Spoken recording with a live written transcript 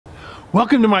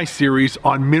Welcome to my series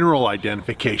on mineral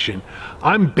identification.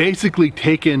 I'm basically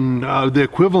taking the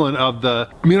equivalent of the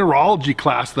mineralogy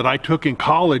class that I took in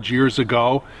college years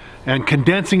ago and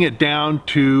condensing it down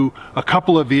to a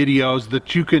couple of videos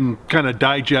that you can kind of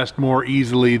digest more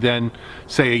easily than,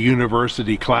 say, a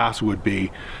university class would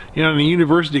be. You know, in a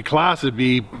university class it'd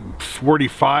be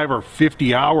 45 or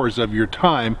 50 hours of your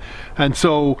time, and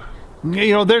so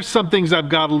you know, there's some things I've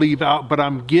got to leave out, but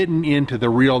I'm getting into the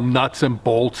real nuts and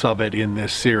bolts of it in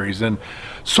this series. And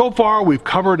so far we've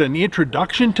covered an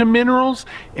introduction to minerals,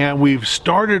 and we've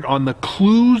started on the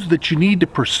clues that you need to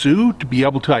pursue to be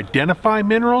able to identify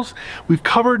minerals. We've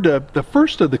covered the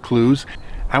first of the clues,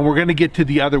 and we're going to get to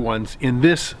the other ones in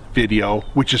this video,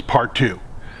 which is part 2.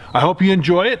 I hope you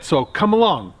enjoy it, so come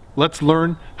along. Let's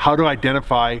learn how to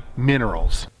identify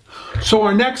minerals. So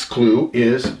our next clue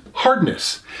is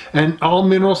hardness, and all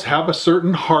minerals have a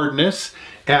certain hardness,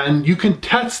 and you can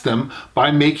test them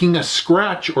by making a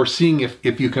scratch or seeing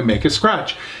if you can make a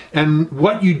scratch. And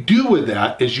what you do with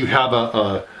that is you have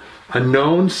a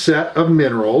known set of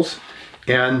minerals,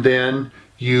 and then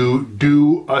you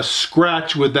do a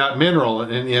scratch with that mineral.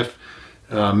 And if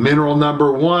mineral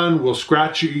number 1 will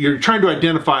scratch, you're trying to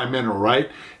identify a mineral, right?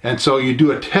 And so you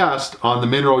do a test on the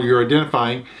mineral you're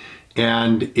identifying,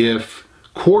 and if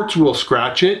quartz will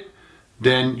scratch it,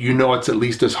 then you know it's at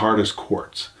least as hard as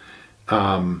quartz.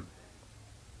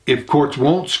 If quartz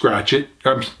won't scratch it,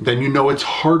 then you know it's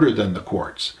harder than the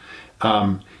quartz.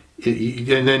 And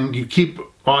then you keep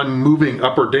on moving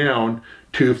up or down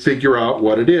to figure out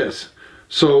what it is.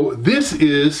 So this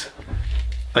is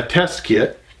a test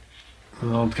kit.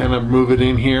 I'll kind of move it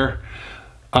in here.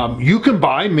 You can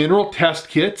buy mineral test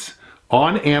kits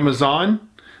on Amazon.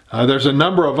 There's a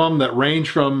number of them that range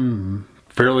from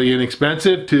fairly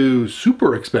inexpensive to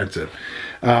super expensive.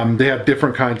 They have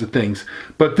different kinds of things.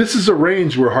 But this is a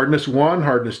range where hardness 1,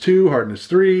 hardness 2, hardness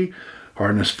 3,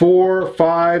 hardness 4,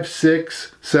 5,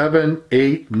 6, 7,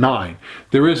 8, 9.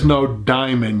 There is no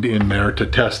diamond in there to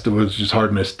test, which is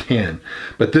hardness 10.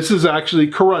 But this is actually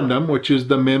corundum, which is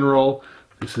the mineral.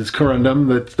 This is corundum.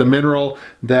 That's the mineral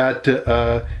that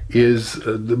the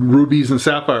rubies and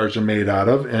sapphires are made out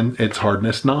of, and it's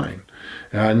hardness 9.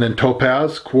 And then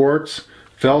topaz, quartz,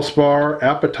 feldspar,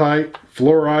 apatite,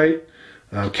 fluorite,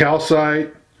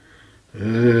 calcite.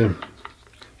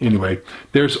 Anyway,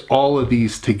 there's all of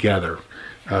these together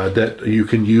that you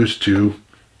can use to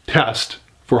test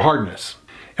for hardness.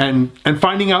 And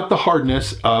finding out the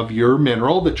hardness of your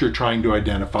mineral that you're trying to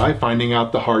identify, finding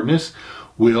out the hardness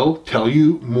will tell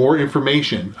you more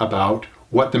information about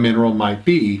what the mineral might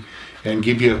be and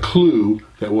give you a clue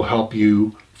that will help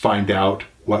you find out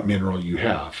what mineral you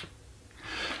have.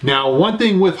 Now, one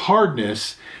thing with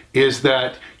hardness is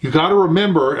that you got to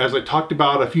remember, as I talked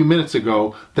about a few minutes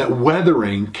ago, that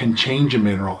weathering can change a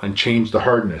mineral and change the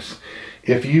hardness.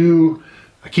 I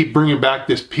keep bringing back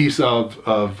this piece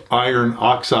of iron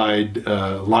oxide,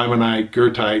 limonite,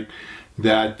 goethite,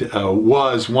 that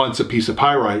was once a piece of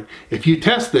pyrite. If you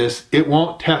test this, it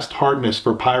won't test hardness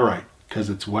for pyrite because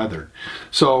it's weathered.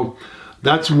 So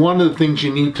that's one of the things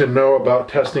you need to know about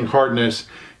testing hardness.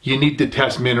 You need to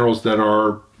test minerals that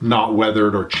are not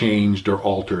weathered or changed or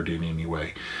altered in any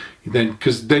way.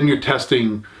 Because then you're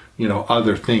testing, you know,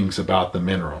 other things about the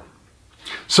mineral.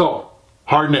 So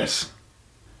hardness.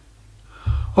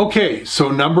 Okay, so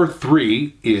number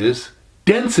 3 is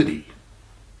density.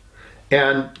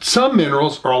 And some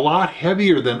minerals are a lot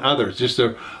heavier than others, just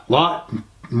a lot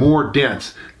more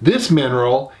dense. This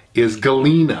mineral is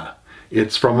galena.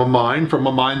 It's from a mine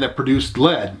that produced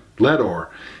lead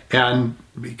ore. And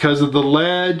because of the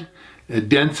lead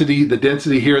density, the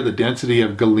density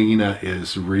of galena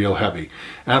is real heavy.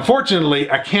 And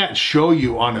unfortunately, I can't show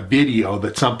you on a video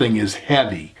that something is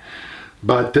heavy,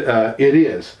 but it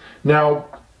is. Now,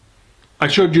 I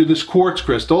showed you this quartz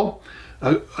crystal.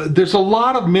 There's a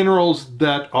lot of minerals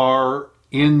that are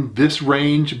in this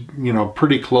range, you know,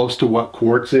 pretty close to what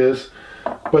quartz is,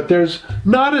 but there's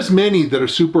not as many that are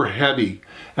super heavy.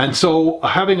 And so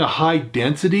having a high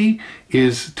density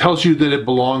tells you that it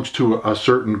belongs to a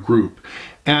certain group.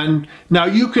 And now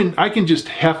I can just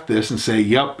heft this and say,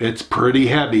 yep, it's pretty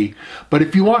heavy. But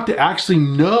if you want to actually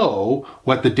know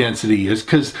what the density is,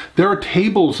 because there are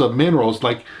tables of minerals,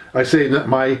 like I say that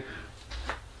my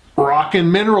rock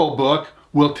and mineral book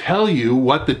will tell you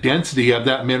what the density of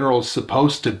that mineral is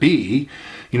supposed to be.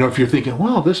 You know, if you're thinking,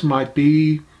 well, this might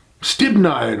be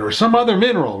stibnite or some other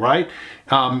mineral, right?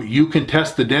 You can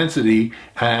test the density,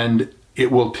 and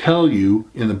it will tell you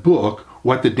in the book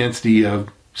what the density of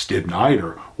stibnite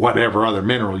or whatever other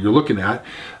mineral you're looking at,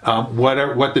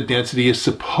 what the density is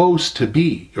supposed to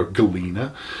be, or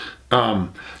galena.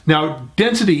 Now,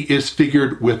 density is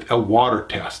figured with a water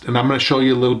test, and I'm going to show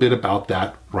you a little bit about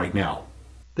that right now.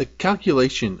 The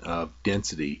calculation of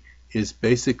density is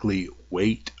basically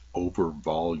weight over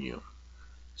volume.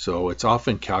 So it's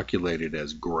often calculated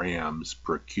as grams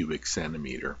per cubic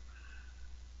centimeter.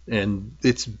 And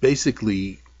it's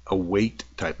basically a weight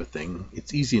type of thing.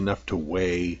 It's easy enough to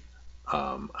weigh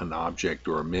an object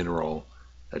or a mineral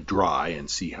dry and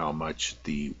see how much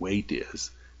the weight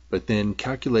is. But then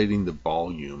calculating the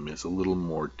volume is a little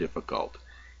more difficult.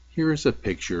 Here is a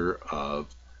picture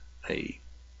of a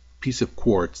piece of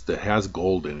quartz that has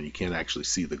gold in it. You can't actually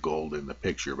see the gold in the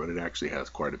picture, but it actually has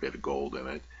quite a bit of gold in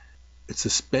it. It's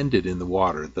suspended in the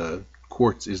water. The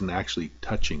quartz isn't actually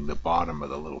touching the bottom of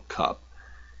the little cup,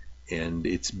 and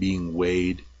it's being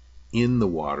weighed in the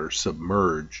water,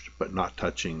 submerged, but not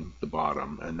touching the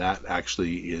bottom. And that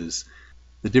actually is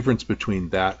the difference between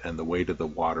that and the weight of the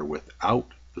water without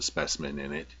the specimen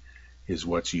in it, is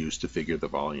what's used to figure the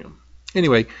volume.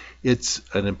 Anyway, it's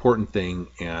an important thing,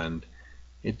 and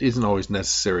it isn't always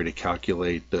necessary to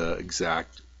calculate the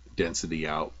exact density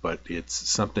out, but it's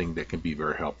something that can be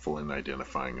very helpful in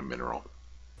identifying a mineral.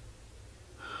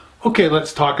 Okay,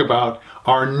 let's talk about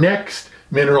our next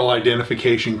mineral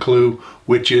identification clue,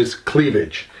 which is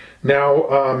cleavage.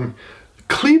 Now,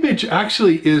 cleavage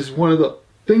actually is one of the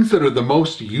things that are the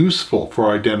most useful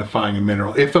for identifying a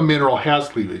mineral, if a mineral has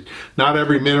cleavage. Not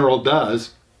every mineral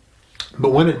does,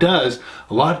 but when it does,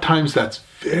 a lot of times that's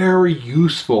very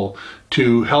useful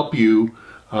to help you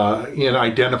in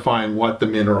identifying what the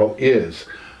mineral is.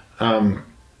 I'm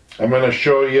going to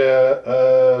show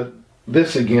you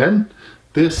this again.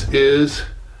 This is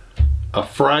a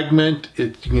fragment.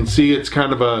 You can see it's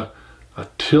kind of a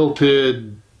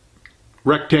tilted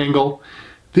rectangle.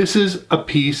 This is a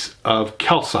piece of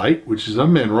calcite, which is a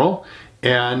mineral,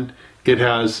 and it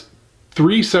has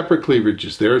 3 separate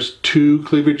cleavages. There's 2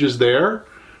 cleavages there,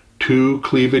 2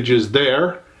 cleavages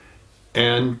there,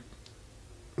 and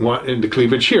one in the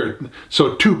cleavage here.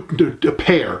 So a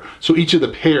pair. So each of the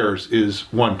pairs is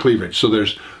 1 cleavage. So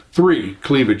there's 3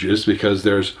 cleavages because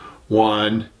there's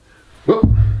 1. Whoop,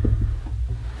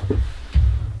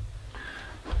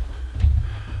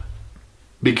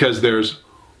 because there's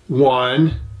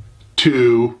 1,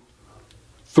 2,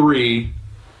 3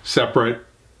 separate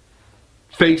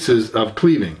faces of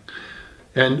cleaving.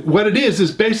 And what it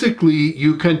is basically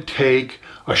you can take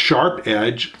a sharp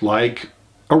edge like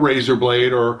a razor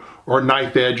blade or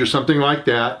knife edge or something like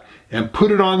that and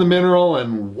put it on the mineral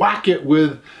and whack it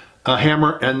with a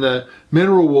hammer, and the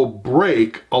mineral will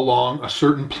break along a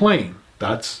certain plane.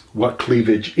 That's what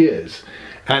cleavage is.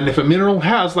 And if a mineral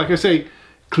has, like I say,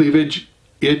 cleavage,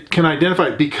 it can identify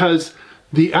it because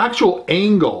the actual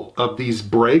angle of these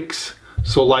breaks,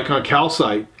 so like on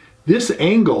calcite, this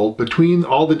angle between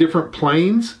all the different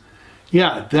planes,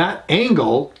 yeah, that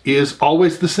angle is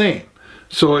always the same.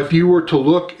 So if you were to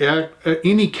look at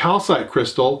any calcite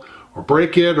crystal or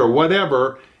break it or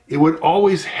whatever, it would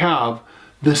always have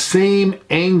the same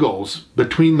angles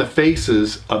between the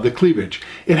faces of the cleavage.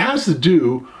 It has to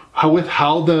do with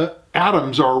how the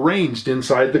atoms are arranged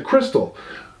inside the crystal.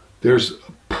 There's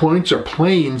points or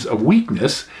planes of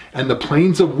weakness, and the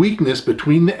planes of weakness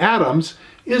between the atoms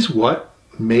is what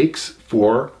makes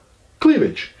for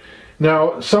cleavage.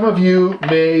 Now, some of you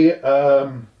may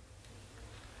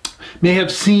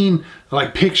have seen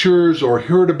like pictures or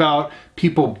heard about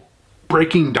people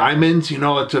breaking diamonds. You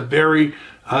know, it's a very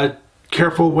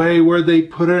careful way where they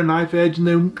put a knife edge and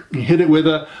then hit it with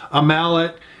a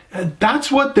mallet. And that's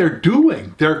what they're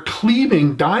doing. They're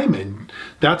cleaving diamond.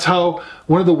 That's how,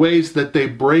 one of the ways that they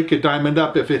break a diamond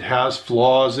up, if it has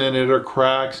flaws in it or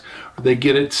cracks, or they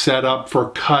get it set up for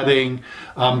cutting.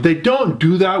 They don't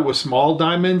do that with small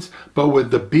diamonds, but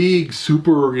with the big,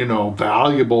 super,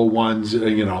 valuable ones,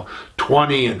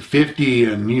 20 and 50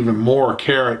 and even more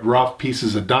carat rough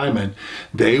pieces of diamond,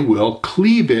 they will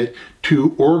cleave it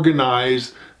to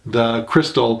organize the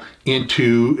crystal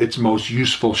into its most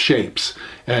useful shapes,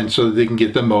 and so that they can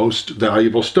get the most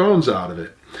valuable stones out of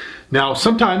it. Now,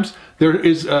 sometimes there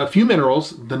is a few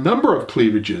minerals, the number of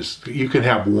cleavages. You can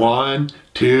have 1,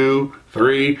 2,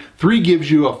 3. 3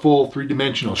 gives you a full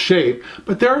 3-dimensional shape,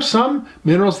 but there are some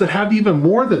minerals that have even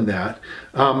more than that.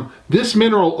 This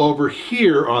mineral over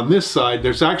here on this side,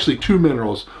 there's actually 2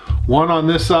 minerals. One on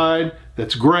this side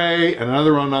that's gray, and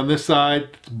another one on this side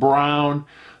that's brown.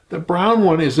 The brown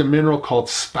one is a mineral called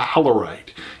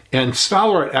sphalerite, and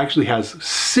sphalerite actually has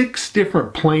 6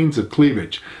 different planes of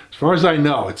cleavage. As far as I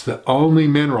know, it's the only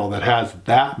mineral that has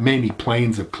that many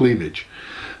planes of cleavage.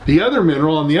 The other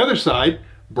mineral on the other side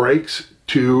breaks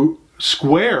to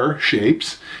square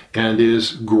shapes and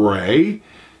is gray,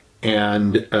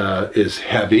 and is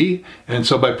heavy. And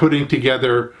so by putting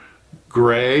together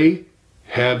gray,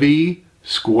 heavy,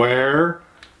 square,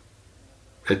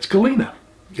 it's galena.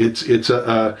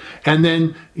 And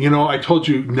then, you know, I told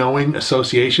you knowing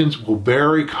associations will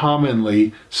very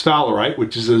commonly sphalerite,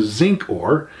 which is a zinc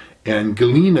ore, and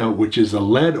galena, which is a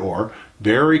lead ore,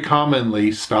 very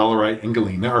commonly sphalerite and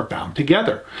galena are found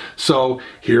together. So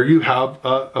here you have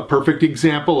a perfect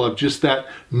example of just that,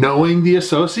 knowing the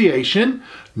association,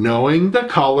 knowing the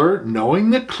color,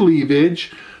 knowing the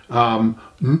cleavage,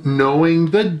 knowing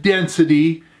the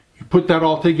density. You put that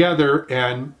all together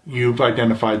and you've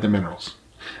identified the minerals.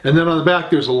 And then on the back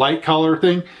there's a light color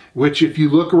thing, which if you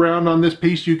look around on this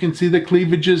piece you can see the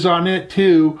cleavages on it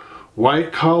too.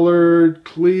 White colored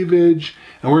cleavage.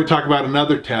 And we're going to talk about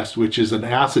another test, which is an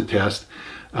acid test.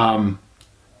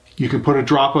 You can put a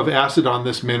drop of acid on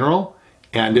this mineral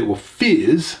and it will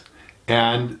fizz,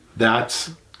 and that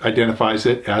identifies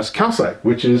it as calcite,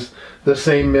 which is the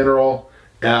same mineral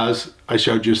as I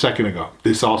showed you a second ago.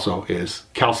 This also is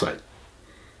calcite.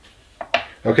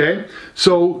 Okay,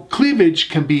 so cleavage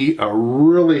can be a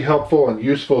really helpful and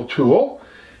useful tool.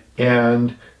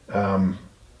 And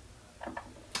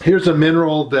here's a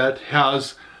mineral that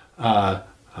has a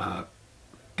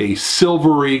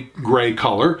silvery gray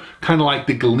color, kind of like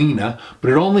the galena,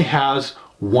 but it only has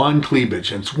one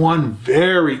cleavage, and it's one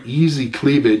very easy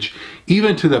cleavage,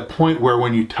 even to the point where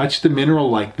when you touch the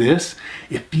mineral like this,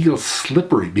 it feels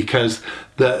slippery because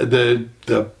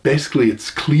basically it's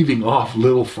cleaving off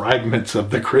little fragments of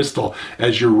the crystal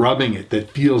as you're rubbing it.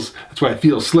 That's why it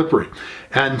feels slippery.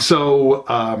 And so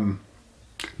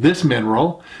this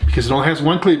mineral, because it only has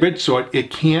one cleavage, so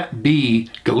it can't be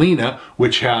galena,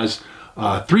 which has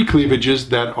 3 cleavages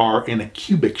that are in a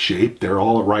cubic shape. They're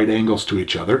all at right angles to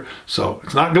each other. So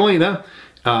it's not galena.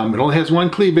 It only has one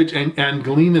cleavage, and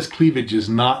galena's cleavage is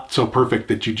not so perfect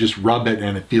that you just rub it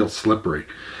and it feels slippery.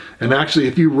 And actually,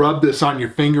 if you rub this on your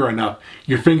finger enough,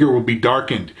 your finger will be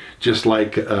darkened, just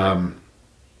like rubbing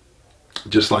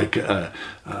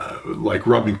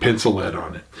pencil lead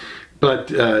on it.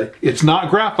 But it's not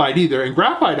graphite either, and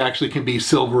graphite actually can be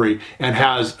silvery and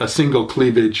has a single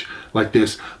cleavage like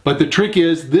this. But the trick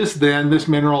is this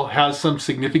mineral has some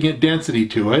significant density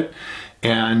to it,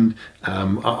 and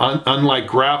unlike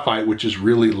graphite, which is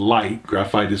really light,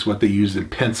 graphite is what they use in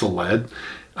pencil lead,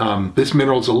 this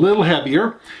mineral is a little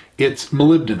heavier. It's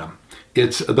molybdenum.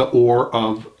 It's the ore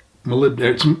of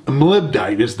molybdenum.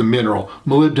 Molybdite is the mineral.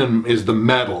 Molybdenum is the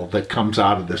metal that comes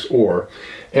out of this ore.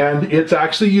 And it's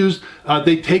actually used,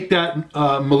 they take that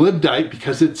molybdite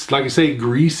because it's, like I say,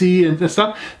 greasy and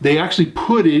stuff. They actually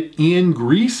put it in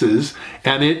greases,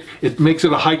 and it makes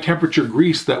it a high temperature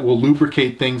grease that will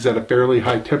lubricate things at a fairly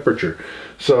high temperature.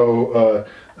 So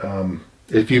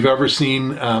if you've ever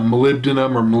seen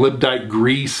molybdenum or molybdite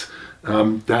grease,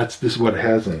 this is what it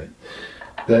has in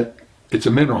it. It's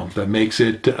a mineral that makes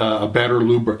it a better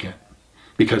lubricant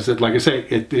because, like I say,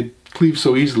 it cleaves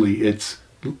so easily, it's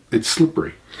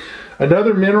slippery.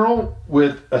 Another mineral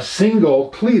with a single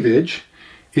cleavage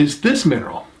is this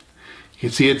mineral. You can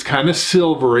see it's kind of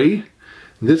silvery.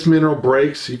 This mineral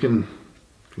breaks. I don't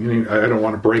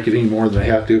want to break it any more than I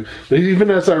have to, but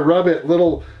even as I rub it,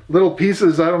 little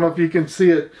pieces, I don't know if you can see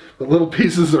it, but little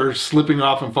pieces are slipping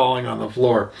off and falling on the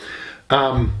floor.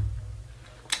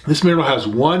 This mineral has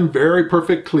one very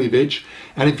perfect cleavage,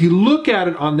 and if you look at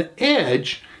it on the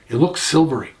edge, it looks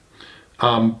silvery.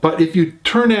 But if you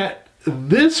turn it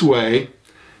this way,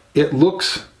 it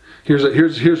looks,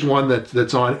 here's one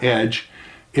that's on edge.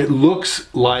 It looks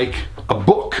like a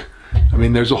book. I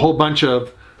mean, there's a whole bunch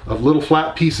of little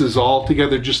flat pieces all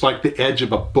together, just like the edge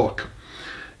of a book.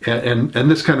 And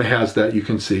this kind of has that, you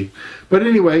can see. But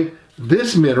anyway,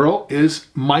 this mineral is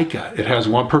mica. It has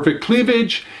one perfect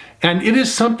cleavage, and it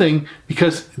is something,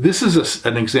 because this is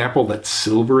an example that's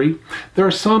silvery. There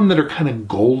are some that are kind of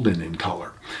golden in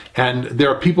color. And there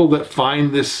are people that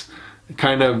find this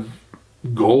kind of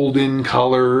golden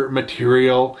color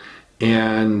material,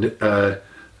 and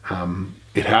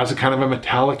it has a kind of a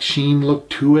metallic sheen look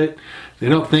to it. They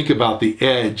don't think about the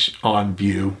edge on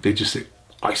view. They just say,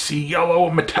 I see yellow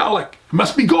and metallic, it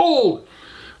must be gold.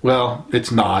 Well,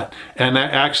 it's not. And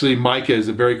actually, mica is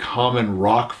a very common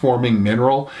rock forming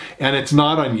mineral, and it's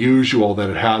not unusual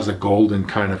that it has a golden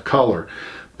kind of color.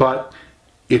 But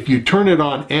if you turn it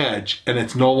on edge and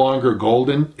it's no longer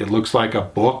golden, it looks like a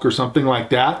book or something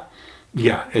like that,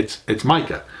 yeah, it's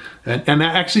mica. And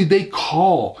actually, they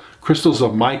call crystals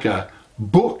of mica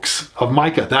books of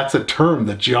mica. That's a term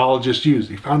that geologists use.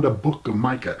 He found a book of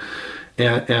mica.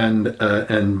 And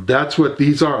that's what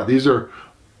these are. These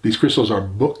crystals are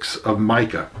books of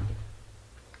mica.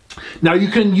 Now you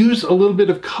can use a little bit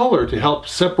of color to help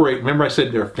separate. Remember I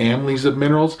said there are families of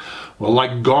minerals? Well,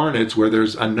 like garnets, where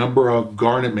there's a number of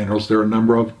garnet minerals, there are a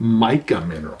number of mica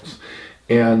minerals.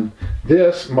 And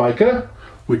this mica,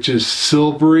 which is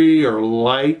silvery or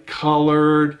light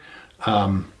colored,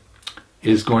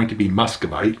 is going to be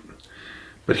muscovite.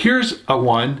 But here's a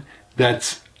one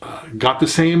that's got the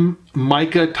same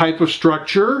mica type of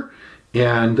structure,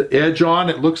 and the edge on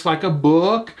it looks like a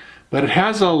book, but it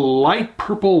has a light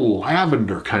purple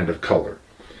lavender kind of color.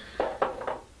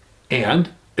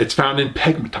 And it's found in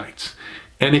pegmatites.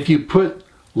 And if you put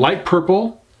light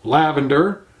purple,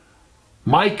 lavender,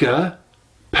 mica,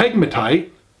 pegmatite,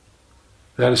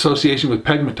 that association with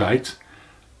pegmatites,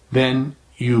 then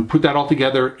you put that all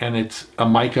together and it's a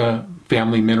mica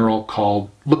family mineral called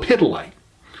lepidolite,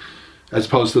 as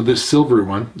opposed to this silvery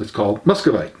one that's called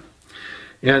muscovite.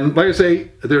 And like I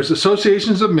say, there's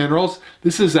associations of minerals.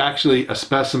 This is actually a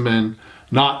specimen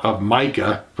not of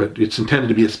mica, but it's intended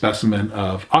to be a specimen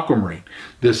of aquamarine.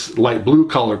 This light blue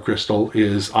color crystal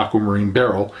is aquamarine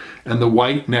beryl, and the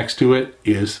white next to it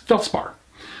is feldspar.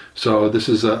 So this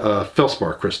is a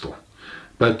feldspar crystal.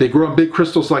 But they grow in big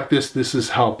crystals like this. This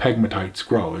is how pegmatites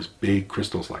grow, is big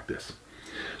crystals like this.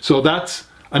 So that's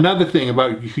another thing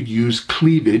about, you could use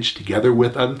cleavage together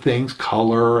with other things,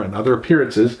 color and other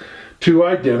appearances, to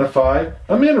identify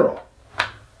a mineral.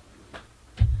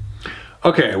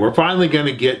 Okay, we're finally going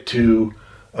to get to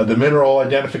the mineral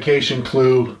identification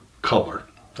clue, color.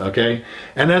 Okay,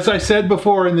 and as I said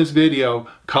before in this video,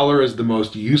 color is the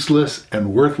most useless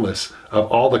and worthless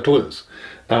of all the clues.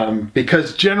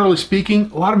 Because generally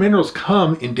speaking, a lot of minerals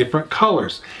come in different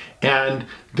colors. And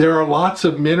there are lots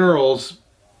of minerals.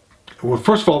 Well,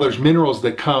 first of all, there's minerals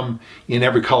that come in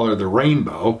every color of the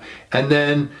rainbow, and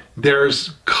then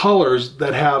there's colors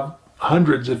that have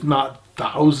hundreds, if not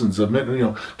thousands of minerals. You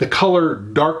know, the color,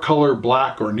 dark color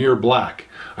black or near black.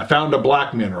 I found a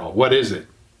black mineral. What is it?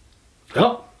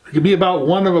 Well, it could be about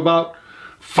one of about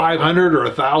 500 or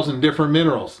 1,000 different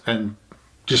minerals, and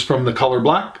just from the color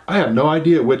black, I have no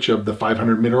idea which of the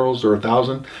 500 minerals or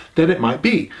 1,000 that it might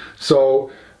be.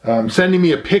 So sending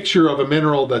me a picture of a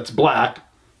mineral that's black,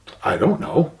 I don't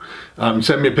know.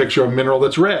 Send me a picture of a mineral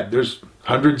that's red. There's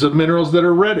hundreds of minerals that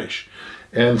are reddish.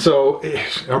 And so,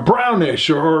 or brownish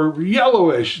or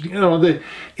yellowish, you know,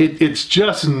 it's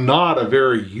just not a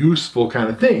very useful kind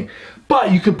of thing.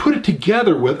 But you can put it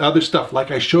together with other stuff,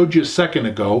 like I showed you a second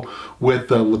ago with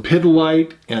the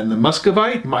lepidolite and the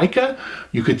muscovite, mica.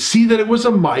 You could see that it was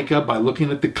a mica by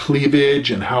looking at the cleavage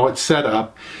and how it's set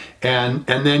up. And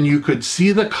then you could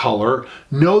see the color,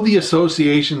 know the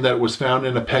association that was found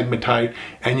in a pegmatite,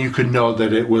 and you could know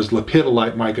that it was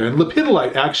lepidolite mica. And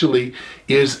lepidolite actually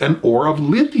is an ore of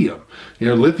lithium. You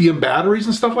know, lithium batteries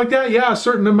and stuff like that. Yeah, a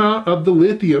certain amount of the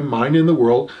lithium mined in the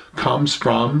world comes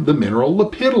from the mineral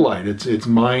lepidolite. It's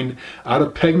mined out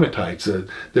of pegmatites.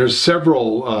 There's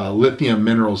several lithium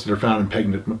minerals that are found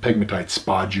in pegmatite,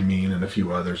 spodumene and a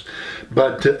few others.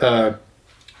 But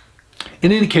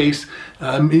in any case,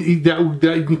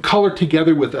 that you can color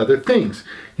together with other things.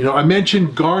 You know, I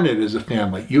mentioned garnet as a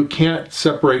family. You can't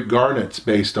separate garnets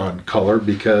based on color,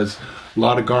 because a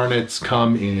lot of garnets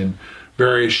come in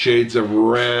various shades of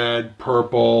red,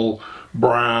 purple,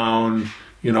 brown,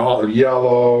 you know,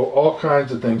 yellow, all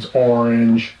kinds of things,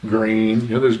 orange, green.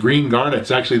 You know, there's green garnets.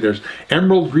 Actually, there's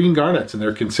emerald green garnets, and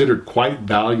they're considered quite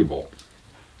valuable.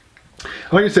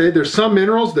 Like I say, there's some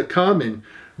minerals that come in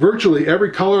virtually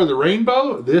every color of the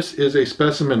rainbow. This is a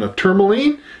specimen of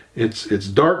tourmaline. It's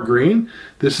dark green.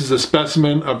 This is a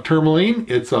specimen of tourmaline.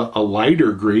 It's a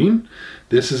lighter green.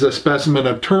 This is a specimen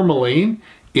of tourmaline.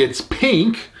 It's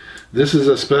pink. This is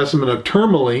a specimen of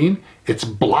tourmaline. It's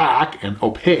black and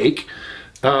opaque.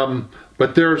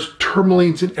 But there's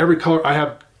tourmalines in every color. I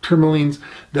have tourmalines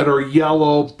that are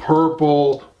yellow,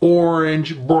 purple,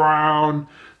 orange, brown.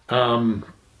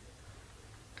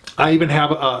 I even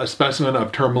have a specimen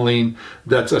of tourmaline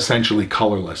that's essentially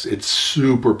colorless. It's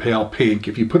super pale pink.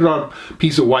 If you put it on a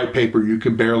piece of white paper, you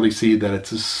can barely see that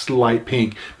it's a slight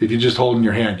pink. If you just hold it in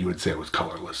your hand, you would say it was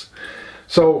colorless.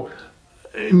 So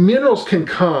minerals can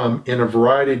come in a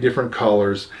variety of different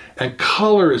colors, and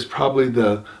color is probably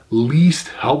the least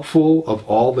helpful of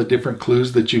all the different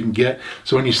clues that you can get.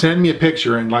 So when you send me a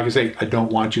picture, and like I say, I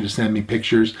don't want you to send me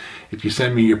pictures. If you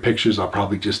send me your pictures, I'll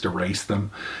probably just erase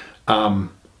them.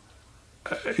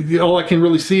 All I can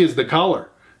really see is the color.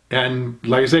 And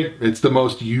like I say, it's the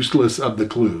most useless of the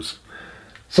clues.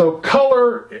 So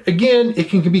color, again, it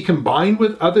can be combined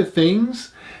with other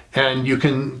things, and you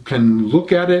can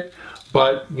look at it,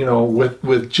 but you know,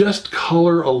 with just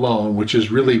color alone, which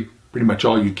is really pretty much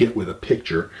all you get with a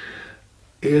picture,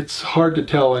 it's hard to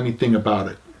tell anything about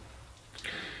it.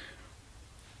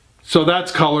 So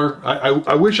that's color.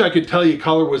 I wish I could tell you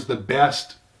color was the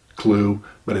best clue,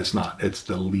 but it's not. It's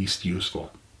the least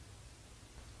useful.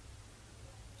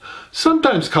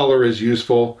 Sometimes color is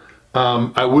useful.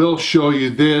 I will show you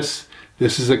this.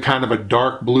 This is a kind of a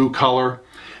dark blue color.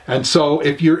 And so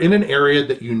if you're in an area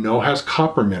that you know has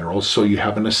copper minerals, so you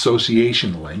have an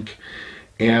association link,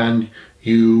 and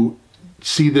you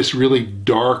see this really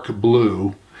dark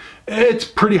blue, it's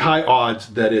pretty high odds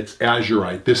that it's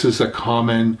azurite. This is a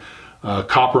common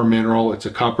copper mineral. It's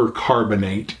a copper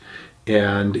carbonate,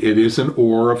 and it is an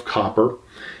ore of copper.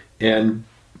 And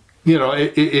you know,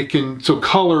 it can, so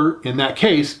color in that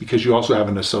case, because you also have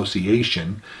an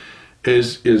association,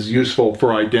 is useful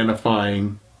for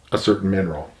identifying a certain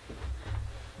mineral.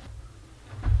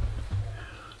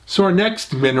 So our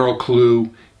next mineral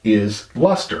clue is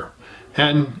luster.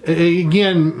 And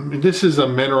again, this is a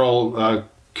mineral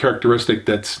characteristic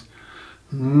that's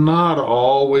not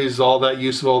always all that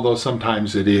useful, though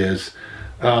sometimes it is.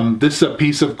 This is a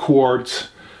piece of quartz,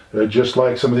 just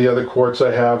like some of the other quartz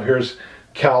I have. Here's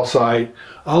calcite.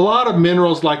 A lot of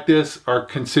minerals like this are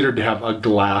considered to have a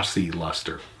glassy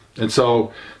luster. And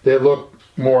so they look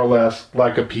more or less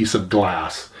like a piece of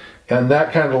glass. And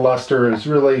that kind of luster is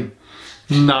really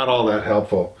not all that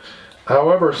helpful.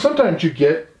 However, sometimes you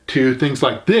get to things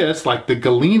like this, like the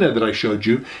galena that I showed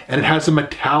you, and it has a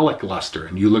metallic luster.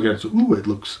 And you look at it and say, ooh, it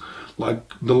looks like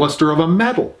the luster of a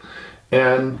metal.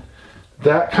 And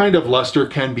that kind of luster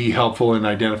can be helpful in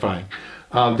identifying.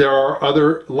 There are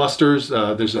other lusters.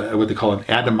 There's what they call an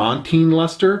adamantine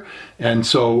luster. And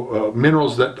so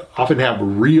minerals that often have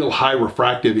real high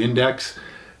refractive index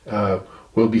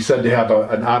will be said to have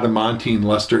an adamantine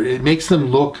luster. It makes them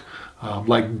look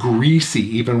like greasy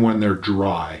even when they're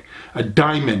dry. A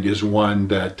diamond is one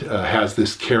that has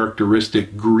this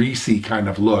characteristic greasy kind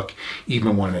of look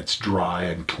even when it's dry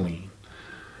and clean.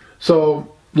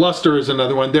 So luster is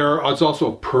another one. There's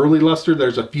also a pearly luster.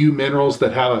 There's a few minerals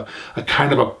that have a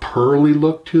kind of a pearly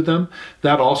look to them.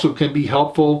 That also can be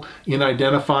helpful in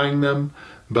identifying them.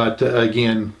 But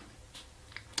again,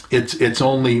 it's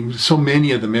only so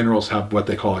many of the minerals have what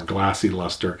they call a glassy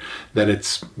luster that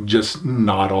it's just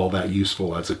not all that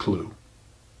useful as a clue.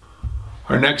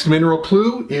 Our next mineral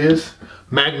clue is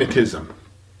magnetism.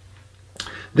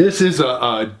 This is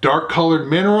a dark colored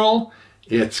mineral.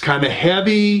 It's kind of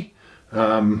heavy.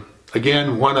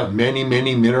 Again, one of many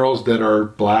minerals that are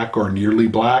black or nearly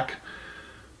black.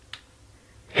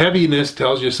 Heaviness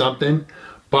tells you something,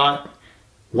 but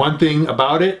one thing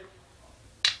about it,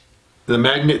 the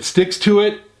magnet sticks to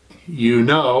it, you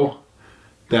know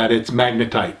that it's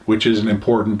magnetite, which is an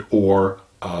important ore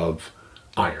of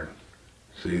iron.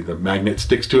 See, the magnet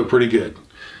sticks to it pretty good.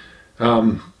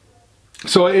 So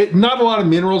not a lot of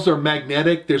minerals are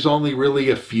magnetic. There's only really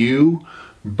a few,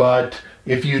 but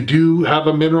if you do have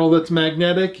a mineral that's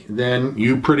magnetic, then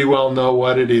you pretty well know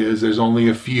what it is. There's only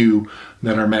a few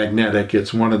that are magnetic.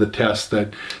 It's one of the tests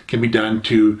that can be done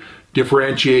to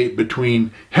differentiate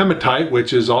between hematite,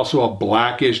 which is also a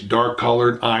blackish, dark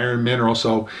colored iron mineral.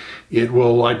 So it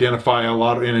will identify a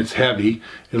lot, and it's heavy.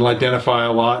 It'll identify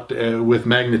a lot with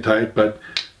magnetite, but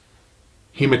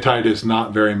hematite is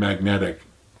not very magnetic.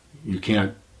 You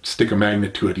can't stick a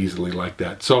magnet to it easily like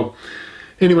that. So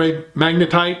anyway,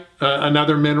 magnetite,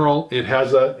 another mineral. It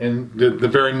has in the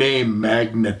very name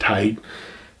magnetite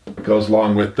goes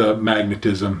along with the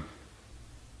magnetism.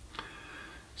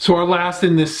 So our last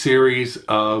in this series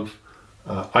of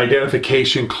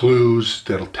identification clues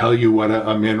that'll tell you what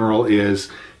a mineral is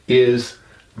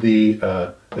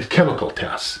the chemical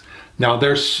tests. Now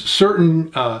there's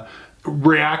certain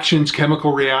reactions,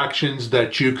 chemical reactions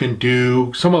that you can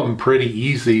do, some of them pretty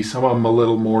easy, some of them a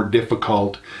little more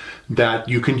difficult, that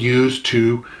you can use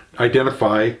to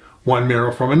identify one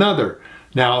mineral from another.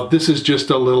 Now this is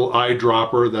just a little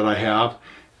eyedropper that I have,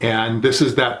 and this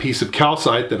is that piece of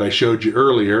calcite that I showed you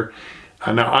earlier.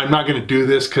 And now I'm not going to do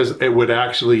this because it would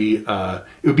actually, it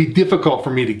would be difficult for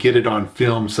me to get it on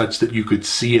film such that you could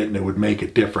see it and it would make a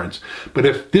difference. But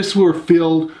if this were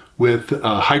filled with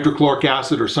hydrochloric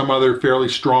acid or some other fairly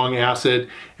strong acid,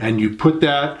 and you put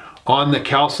that on the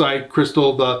calcite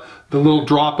crystal, the little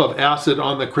drop of acid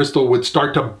on the crystal would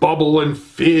start to bubble and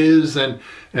fizz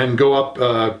and go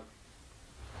up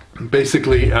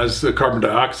basically as the carbon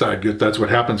dioxide. That's what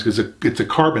happens because it's a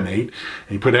carbonate,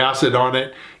 and you put acid on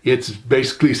it. It's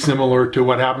basically similar to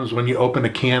what happens when you open a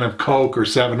can of Coke or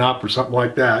 7-Up or something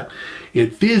like that.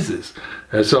 It fizzes.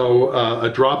 And so a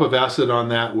drop of acid on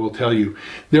that will tell you.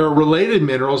 There are related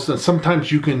minerals, and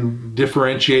sometimes you can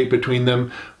differentiate between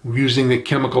them using the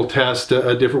chemical test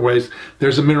different ways.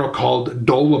 There's a mineral called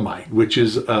dolomite, which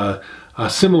is a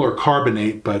similar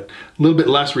carbonate, but a little bit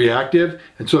less reactive.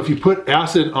 And so if you put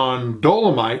acid on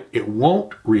dolomite, it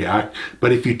won't react.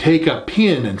 But if you take a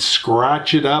pin and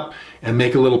scratch it up and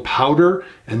make a little powder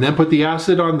and then put the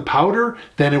acid on the powder,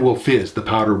 then it will fizz. The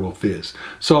powder will fizz.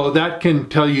 So that can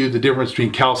tell you the difference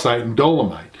between calcite and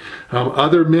dolomite.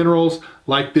 Other minerals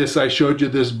like this, I showed you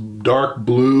this dark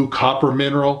blue copper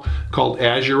mineral called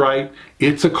azurite.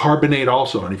 It's a carbonate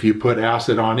also, and if you put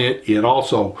acid on it, it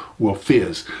also will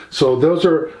fizz. So those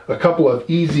are a couple of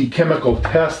easy chemical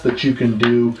tests that you can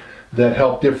do that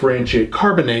help differentiate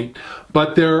carbonate.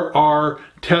 But there are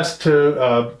tests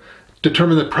to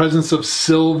determine the presence of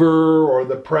silver or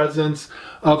the presence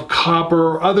of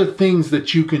copper or other things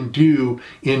that you can do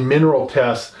in mineral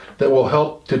tests that will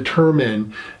help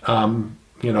determine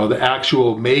the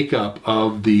actual makeup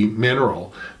of the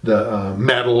mineral, the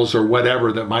metals or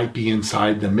whatever that might be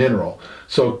inside the mineral.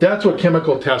 So that's what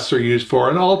chemical tests are used for.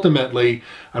 And ultimately,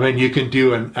 I mean, you can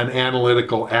do an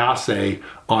analytical assay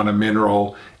on a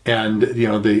mineral, and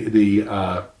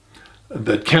the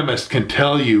chemist can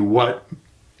tell you what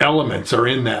elements are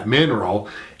in that mineral,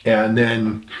 and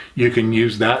then you can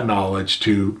use that knowledge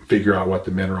to figure out what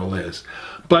the mineral is.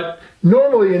 But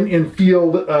normally in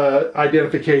field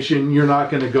identification, you're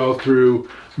not going to go through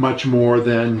much more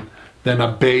than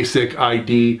a basic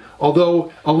ID.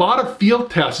 Although a lot of field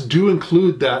tests do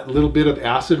include that little bit of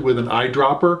acid with an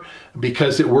eyedropper,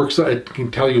 because it works. It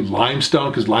can tell you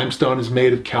limestone, because limestone is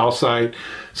made of calcite.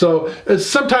 So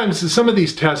sometimes some of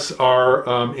these tests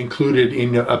are included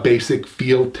in a basic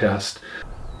field test.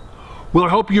 Well, I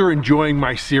hope you're enjoying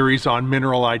my series on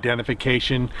mineral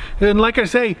identification. And like I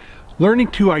say,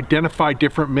 learning to identify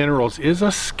different minerals is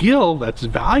a skill that's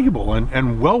valuable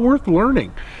and well worth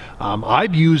learning.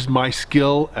 I've used my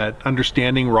skill at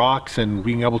understanding rocks and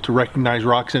being able to recognize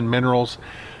rocks and minerals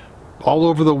all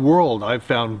over the world. I've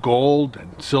found gold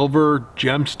and silver,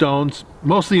 gemstones,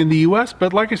 mostly in the US,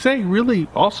 but like I say, really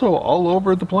also all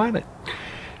over the planet.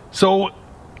 So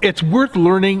it's worth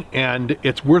learning, and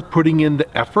it's worth putting in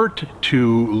the effort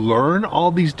to learn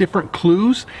all these different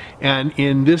clues. And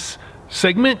in this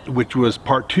segment, which was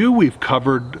part 2, we've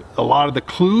covered a lot of the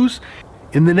clues.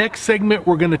 In the next segment,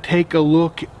 we're going to take a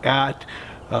look at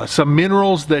some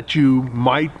minerals that you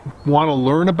might want to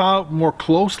learn about more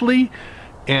closely,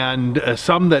 and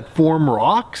some that form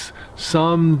rocks,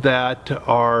 some that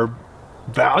are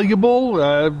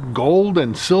valuable, gold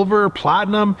and silver,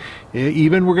 platinum,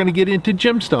 even we're going to get into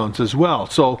gemstones as well.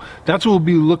 So that's what we'll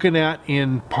be looking at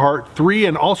in part 3,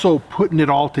 and also putting it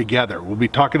all together. We'll be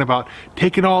talking about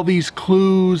taking all these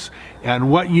clues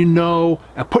and what you know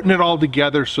and putting it all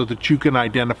together so that you can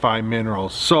identify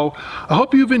minerals. So I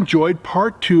hope you've enjoyed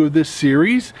part 2 of this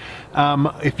series.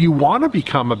 If you want to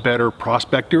become a better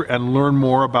prospector and learn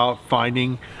more about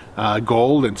finding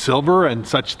gold and silver and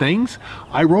such things,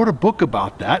 I wrote a book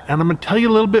about that, and I'm going to tell you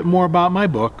a little bit more about my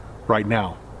book right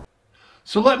now.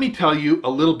 So let me tell you a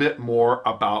little bit more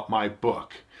about my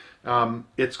book.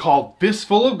 It's called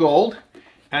Fistful of Gold,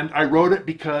 and I wrote it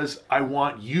because I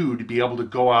want you to be able to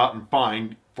go out and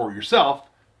find for yourself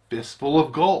fistful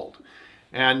of gold.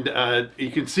 And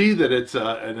you can see that it's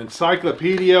an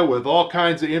encyclopedia with all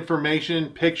kinds of information,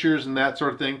 pictures, and that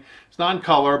sort of thing. It's not in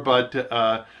color,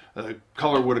 but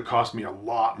color would have cost me a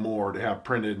lot more to have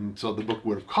printed, and so the book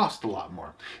would have cost a lot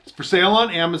more. It's for sale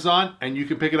on Amazon, and you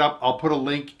can pick it up. I'll put a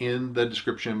link in the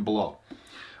description below.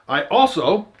 I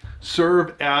also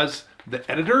serve as the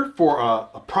editor for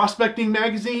a prospecting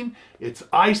magazine. It's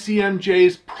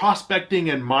ICMJ's Prospecting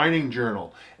and Mining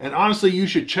Journal, and honestly, you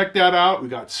should check that out. We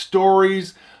got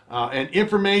stories and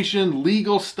information,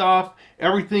 legal stuff,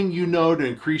 everything you know to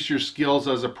increase your skills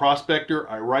as a prospector.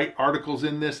 I write articles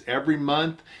in this every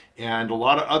month, and a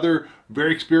lot of other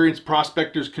very experienced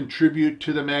prospectors contribute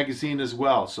to the magazine as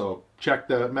well. So check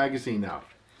the magazine out.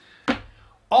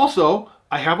 Also,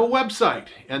 I have a website,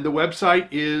 and the website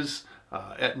is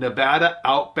at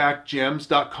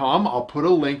NevadaOutbackGems.com. I'll put a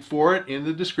link for it in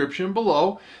the description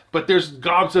below, but there's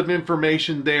gobs of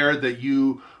information there that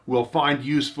you will find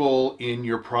useful in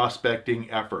your prospecting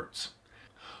efforts.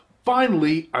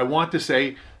 Finally, I want to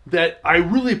say that I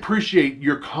really appreciate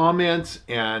your comments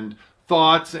and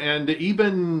thoughts, and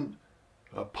even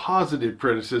positive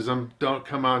criticism. Don't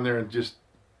come on there and just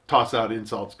toss out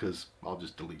insults, because I'll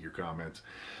just delete your comments.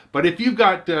 But if you've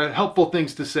got helpful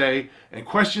things to say and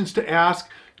questions to ask,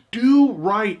 do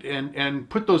write and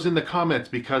put those in the comments,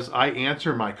 because I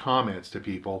answer my comments to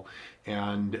people,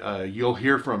 and you'll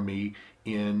hear from me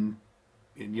in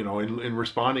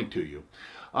responding to you.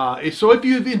 So if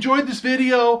you've enjoyed this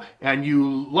video and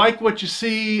you like what you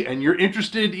see and you're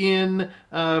interested in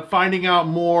finding out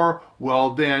more,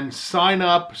 well then sign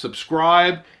up,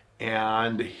 subscribe,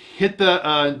 and hit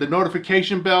the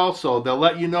notification bell so they'll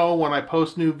let you know when I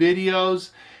post new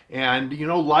videos. And, you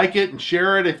know, like it and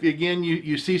share it if, again,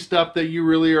 you see stuff that you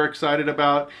really are excited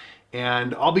about.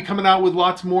 And I'll be coming out with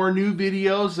lots more new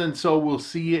videos, and so we'll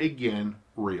see you again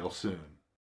real soon.